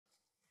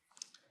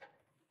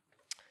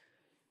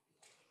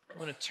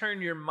I want to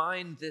turn your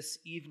mind this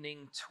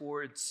evening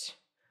towards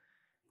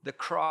the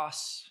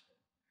cross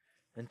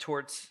and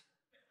towards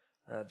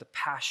the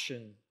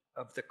passion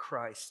of the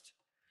Christ.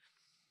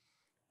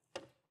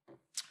 A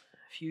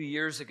few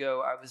years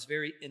ago, I was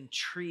very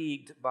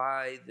intrigued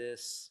by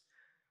this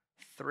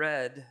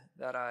thread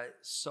that I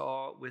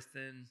saw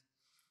within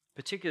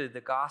particularly the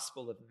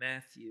Gospel of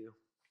Matthew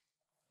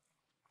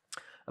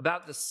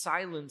about the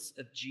silence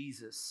of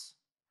Jesus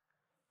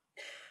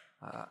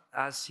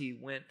as he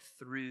went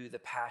through the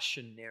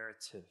passion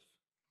narrative.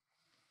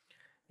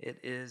 It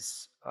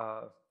is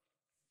a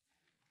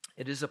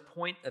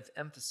point of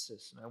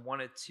emphasis, and I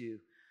wanted to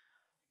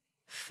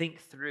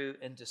think through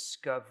and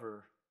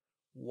discover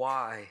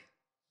why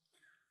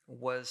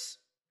was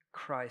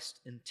Christ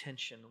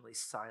intentionally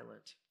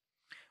silent.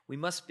 We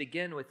must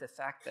begin with the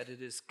fact that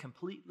it is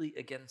completely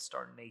against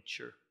our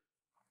nature.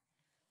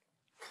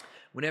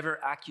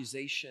 Whenever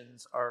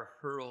accusations are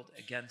hurled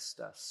against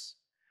us,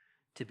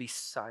 to be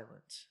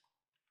silent.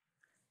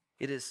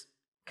 It is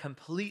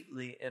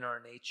completely in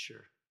our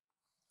nature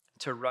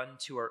to run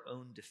to our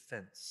own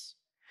defense,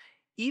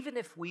 even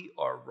if we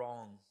are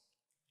wrong.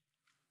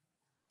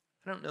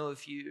 I don't know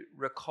if you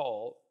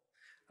recall,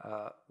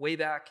 way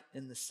back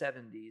in the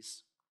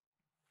 70s,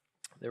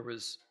 there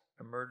was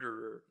a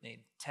murderer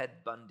named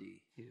Ted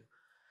Bundy who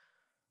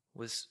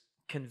was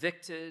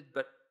convicted,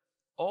 but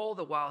all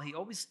the while he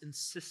always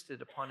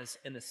insisted upon his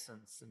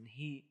innocence, and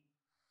he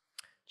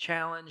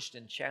challenged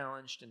and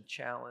challenged and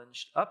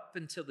challenged up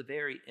until the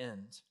very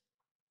end,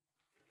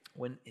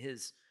 when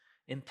his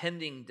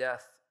impending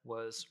death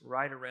was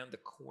right around the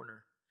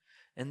corner.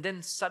 And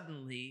then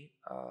suddenly,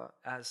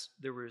 as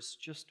there was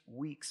just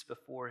weeks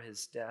before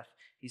his death,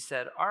 he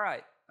said, "All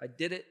right, I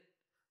did it,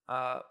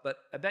 but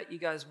I bet you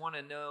guys want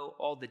to know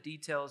all the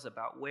details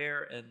about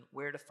where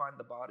to find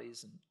the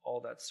bodies and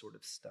all that sort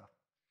of stuff."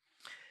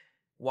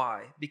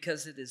 Why?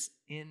 Because it is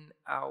in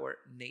our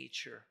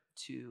nature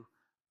to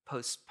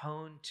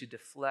postpone, to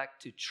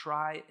deflect, to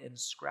try and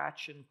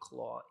scratch and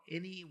claw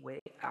any way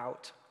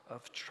out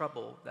of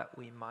trouble that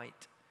we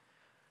might.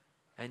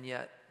 And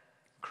yet,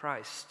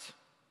 Christ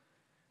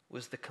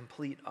was the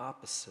complete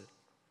opposite.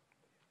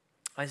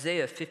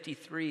 Isaiah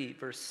 53,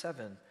 verse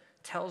 7,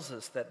 tells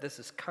us that this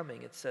is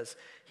coming. It says,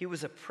 "He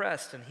was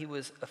oppressed and he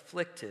was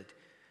afflicted,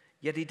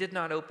 yet he did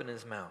not open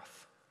his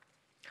mouth.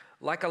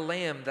 Like a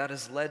lamb that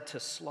is led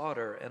to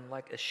slaughter, and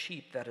like a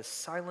sheep that is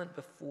silent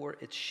before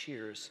its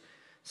shears,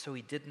 so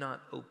he did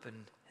not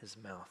open his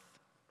mouth."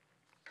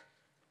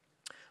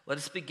 Let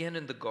us begin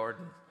in the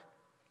garden.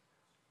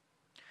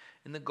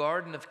 In the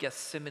Garden of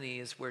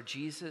Gethsemane is where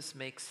Jesus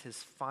makes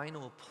his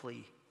final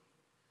plea.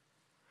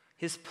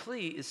 His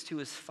plea is to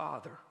his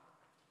Father,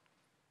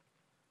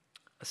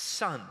 a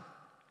son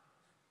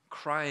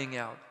crying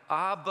out,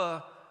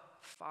 "Abba,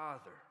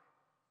 Father."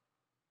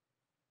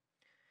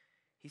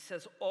 He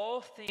says,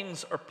 "All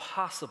things are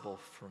possible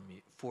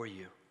for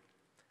you.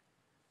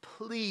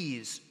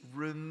 Please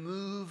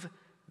remove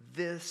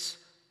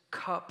this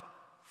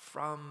cup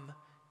from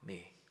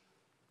me."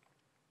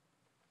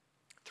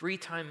 3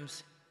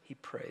 times he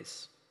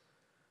prays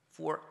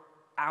for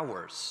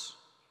hours,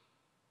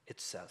 it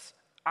says.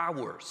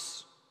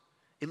 Hours.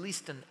 At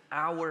least an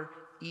hour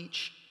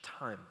each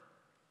time.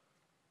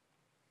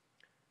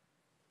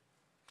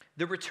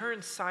 The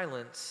return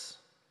silence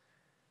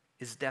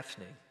is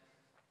deafening.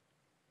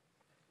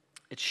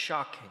 It's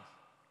shocking.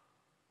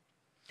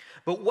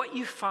 But what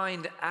you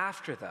find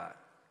after that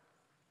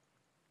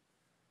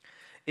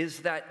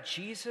is that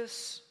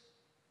Jesus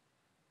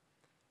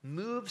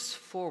moves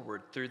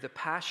forward through the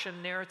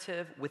passion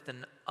narrative with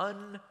an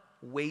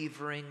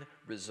unwavering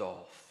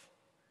resolve.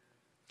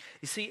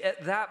 You see,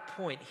 at that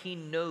point, he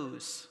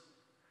knows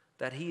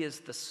that he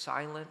is the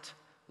silent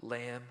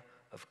Lamb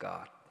of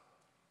God.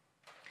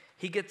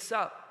 He gets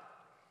up,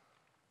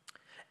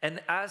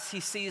 and as he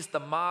sees the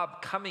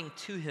mob coming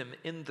to him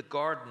in the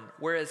garden,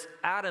 whereas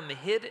Adam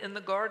hid in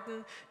the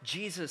garden,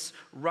 Jesus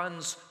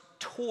runs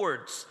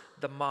towards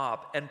the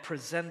mob and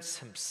presents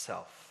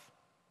himself.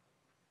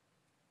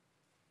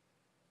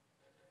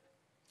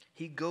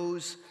 He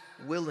goes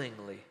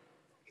willingly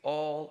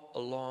all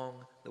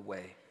along the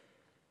way.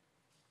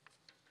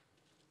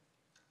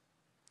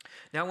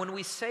 Now, when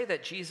we say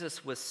that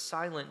Jesus was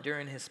silent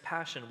during his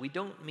passion, we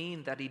don't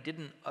mean that he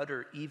didn't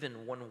utter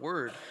even one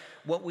word.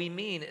 What we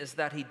mean is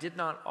that he did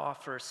not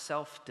offer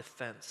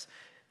self-defense.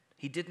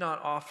 He did not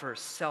offer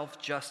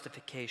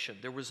self-justification.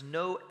 There was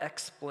no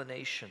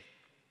explanation.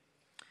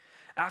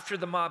 After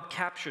the mob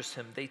captures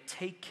him, they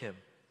take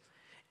him,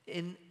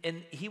 and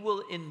he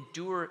will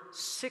endure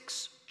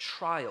 6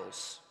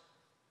 trials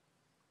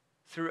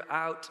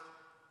throughout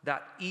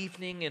that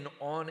evening and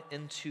on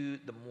into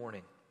the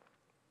morning.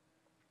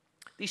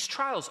 These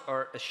trials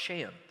are a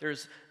sham.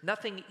 There's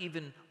nothing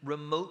even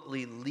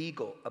remotely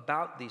legal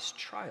about these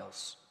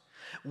trials.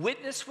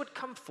 Witness would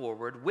come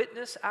forward,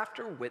 witness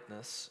after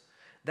witness,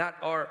 that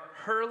are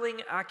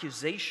hurling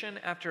accusation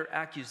after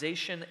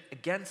accusation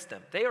against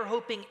them. They are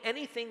hoping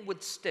anything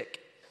would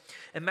stick.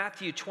 And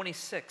Matthew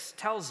 26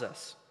 tells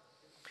us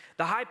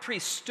The high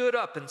priest stood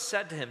up and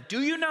said to him,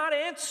 "Do you not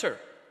answer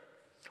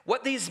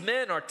what these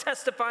men are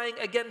testifying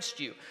against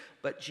you?"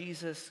 But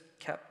Jesus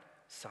kept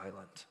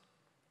silent.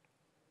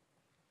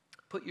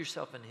 Put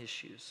yourself in his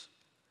shoes.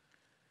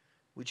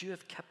 Would you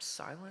have kept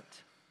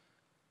silent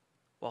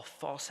while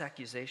false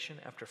accusation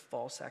after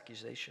false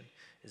accusation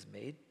is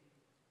made?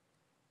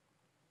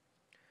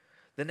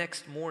 The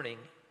next morning,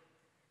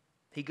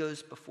 he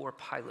goes before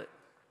Pilate.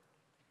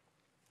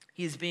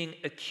 He is being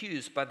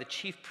accused by the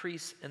chief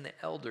priests and the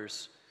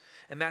elders.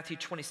 And Matthew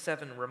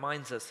 27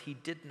 reminds us he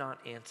did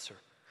not answer.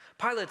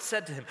 Pilate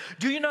said to him,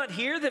 "Do you not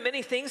hear the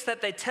many things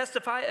that they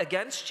testify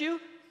against you?"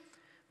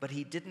 But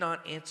he did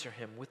not answer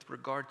him with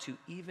regard to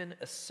even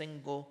a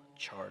single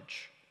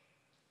charge.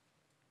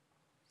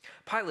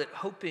 Pilate,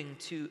 hoping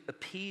to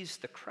appease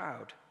the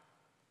crowd,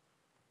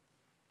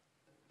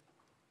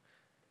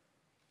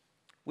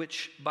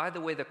 which, by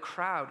the way, the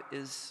crowd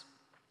is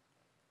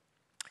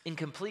in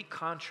complete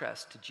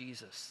contrast to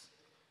Jesus.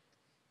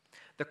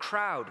 The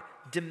crowd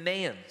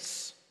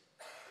demands,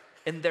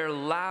 in their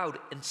loud,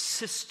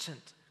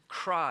 insistent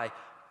cry,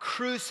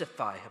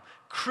 "Crucify him,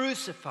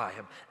 crucify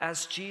him,"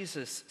 as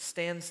Jesus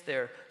stands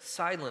there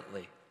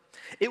silently.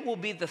 It will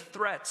be the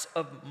threats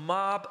of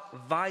mob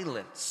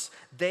violence,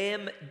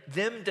 them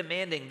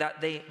demanding that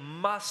they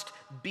must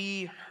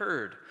be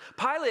heard.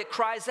 Pilate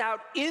cries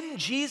out in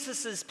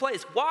Jesus'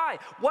 place. Why?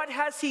 What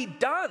has he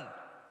done?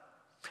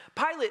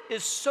 Pilate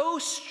is so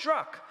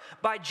struck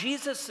by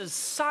Jesus'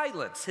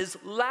 silence,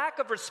 his lack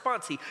of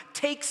response. He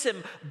takes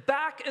him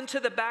back into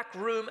the back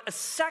room a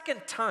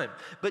second time,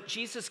 but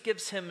Jesus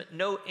gives him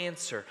no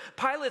answer.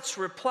 Pilate's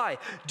reply,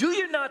 "Do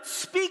you not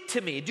speak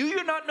to me? Do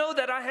you not know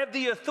that I have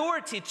the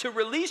authority to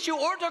release you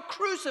or to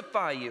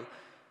crucify you?"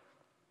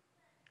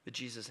 But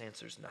Jesus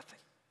answers nothing.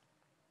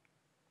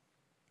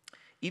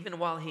 Even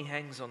while he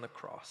hangs on the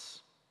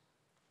cross,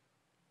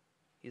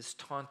 he is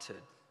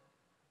taunted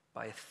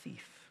by a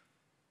thief.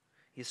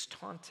 He is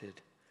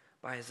taunted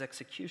by his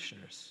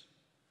executioners.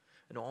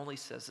 And all he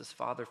says is,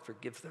 "Father,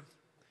 forgive them,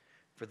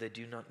 for they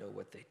do not know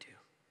what they do."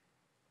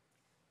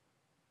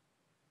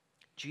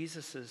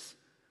 Jesus'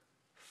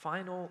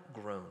 final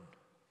groan.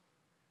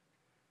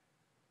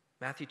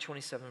 Matthew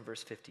 27,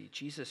 verse 50.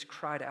 Jesus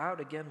cried out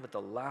again with a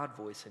loud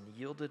voice and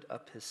yielded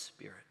up his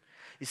spirit.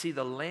 You see,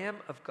 the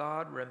Lamb of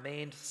God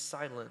remained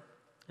silent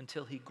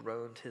until he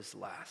groaned his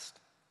last.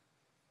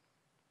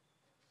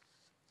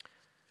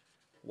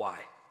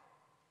 Why?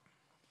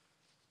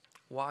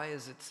 Why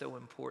is it so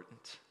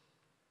important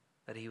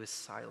that he was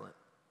silent?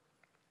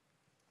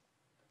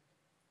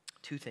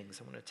 Two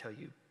things I want to tell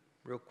you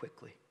real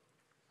quickly.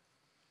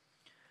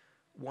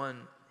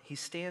 One, he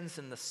stands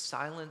in the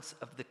silence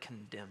of the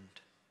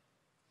condemned.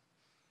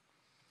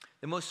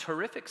 The most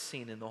horrific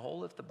scene in the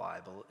whole of the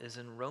Bible is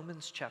in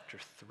Romans chapter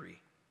 3.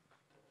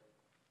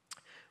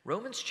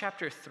 Romans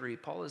chapter 3,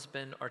 Paul has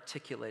been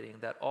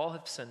articulating that all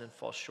have sinned and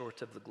fall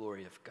short of the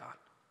glory of God.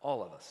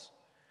 All of us.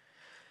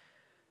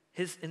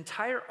 His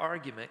entire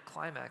argument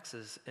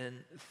climaxes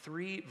in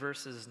 3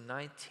 verses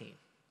 19,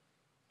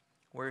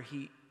 where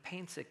he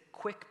paints a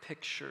quick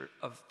picture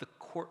of the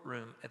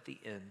courtroom at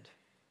the end,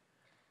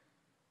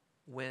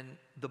 when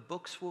the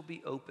books will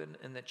be open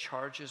and the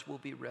charges will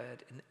be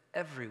read, and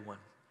everyone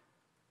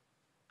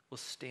will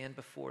stand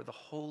before the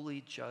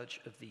holy judge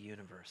of the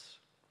universe.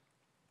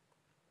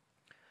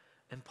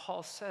 And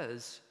Paul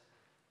says,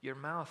 your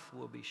mouth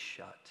will be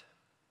shut.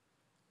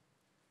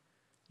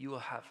 You will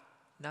have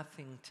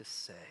nothing to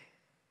say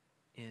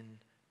in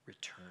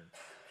return.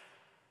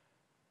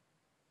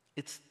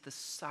 It's the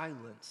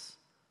silence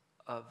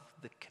of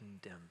the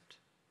condemned.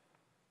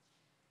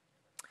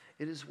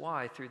 It is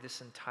why through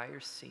this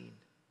entire scene,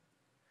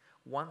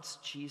 once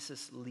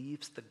Jesus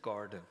leaves the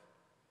garden,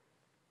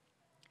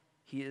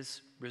 he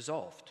is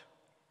resolved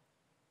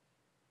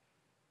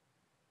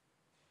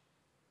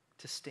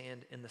to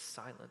stand in the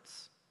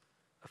silence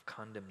of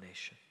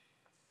condemnation.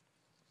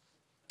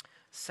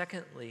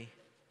 Secondly,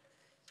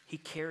 he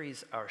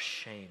carries our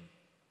shame.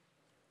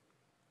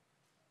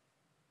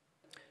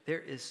 There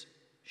is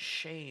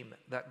shame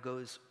that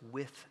goes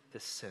with the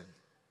sin.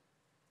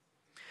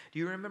 Do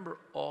you remember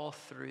all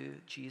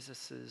through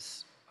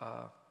Jesus'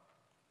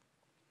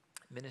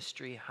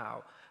 ministry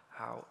how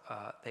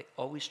they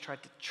always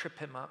tried to trip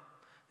him up?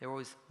 They were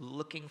always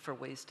looking for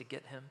ways to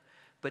get him.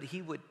 But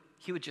he would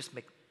just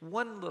make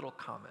one little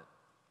comment,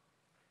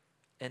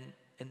 and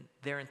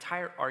their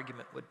entire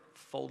argument would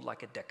fold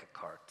like a deck of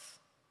cards.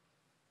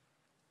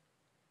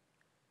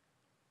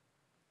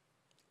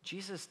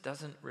 Jesus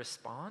doesn't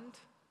respond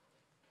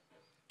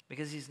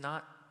because he's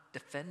not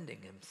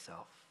defending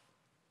himself.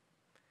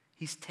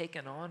 He's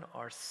taken on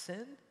our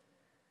sin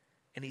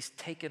and he's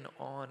taken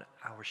on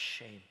our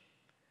shame.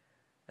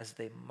 As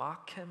they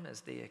mock him,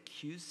 as they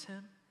accuse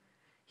him,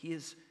 he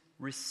is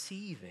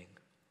receiving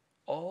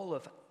all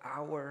of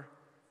our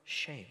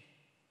shame.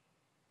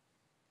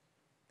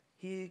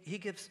 He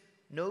gives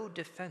no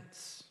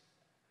defense.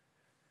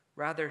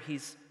 Rather,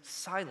 he's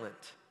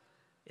silent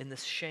in the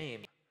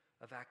shame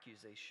of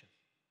accusation.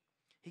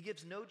 He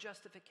gives no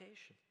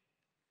justification.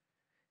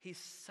 He's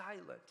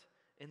silent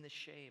in the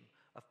shame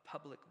of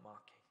public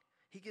mocking.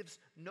 He gives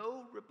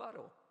no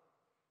rebuttal.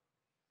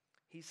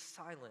 He's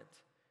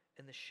silent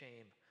in the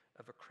shame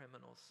of a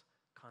criminal's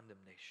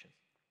condemnation.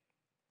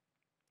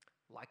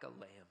 Like a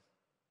lamb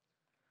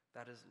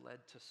that is led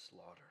to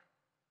slaughter,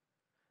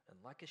 and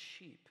like a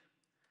sheep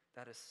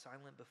that is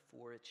silent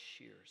before its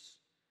shears,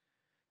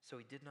 so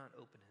he did not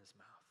open his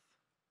mouth.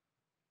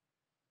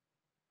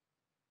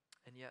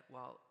 And yet,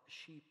 while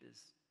sheep is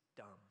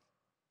dumb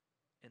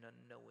and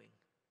unknowing,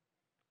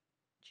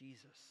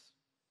 Jesus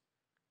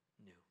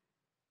knew.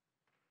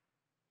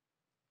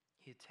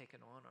 He had taken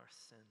on our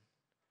sin,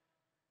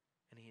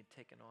 and he had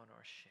taken on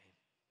our shame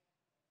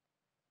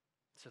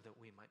so that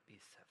we might be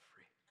set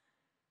free.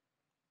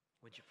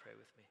 Would you pray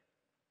with me?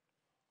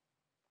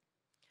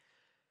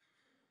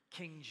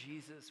 King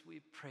Jesus,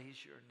 we praise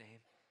your name.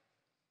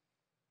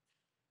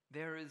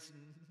 There is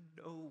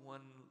no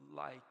one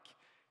like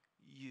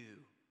you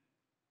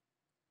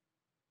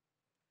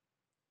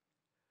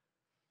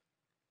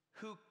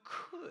who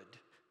could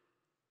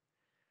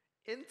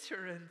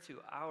enter into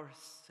our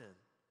sin,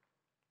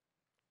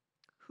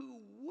 who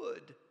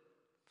would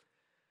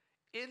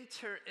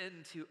enter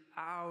into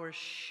our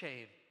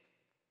shame.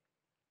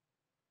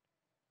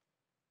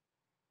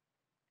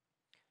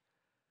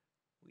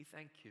 We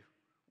thank you.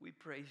 We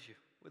praise you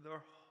with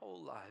our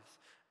whole lives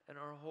and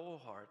our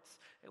whole hearts.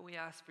 And we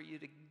ask for you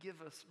to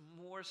give us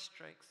more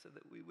strength so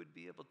that we would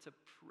be able to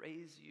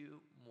praise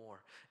you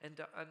more and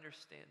to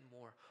understand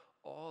more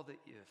all that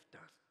you have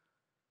done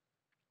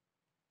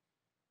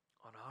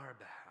on our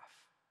behalf.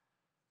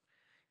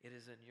 It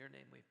is in your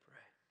name we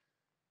pray.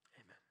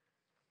 Amen.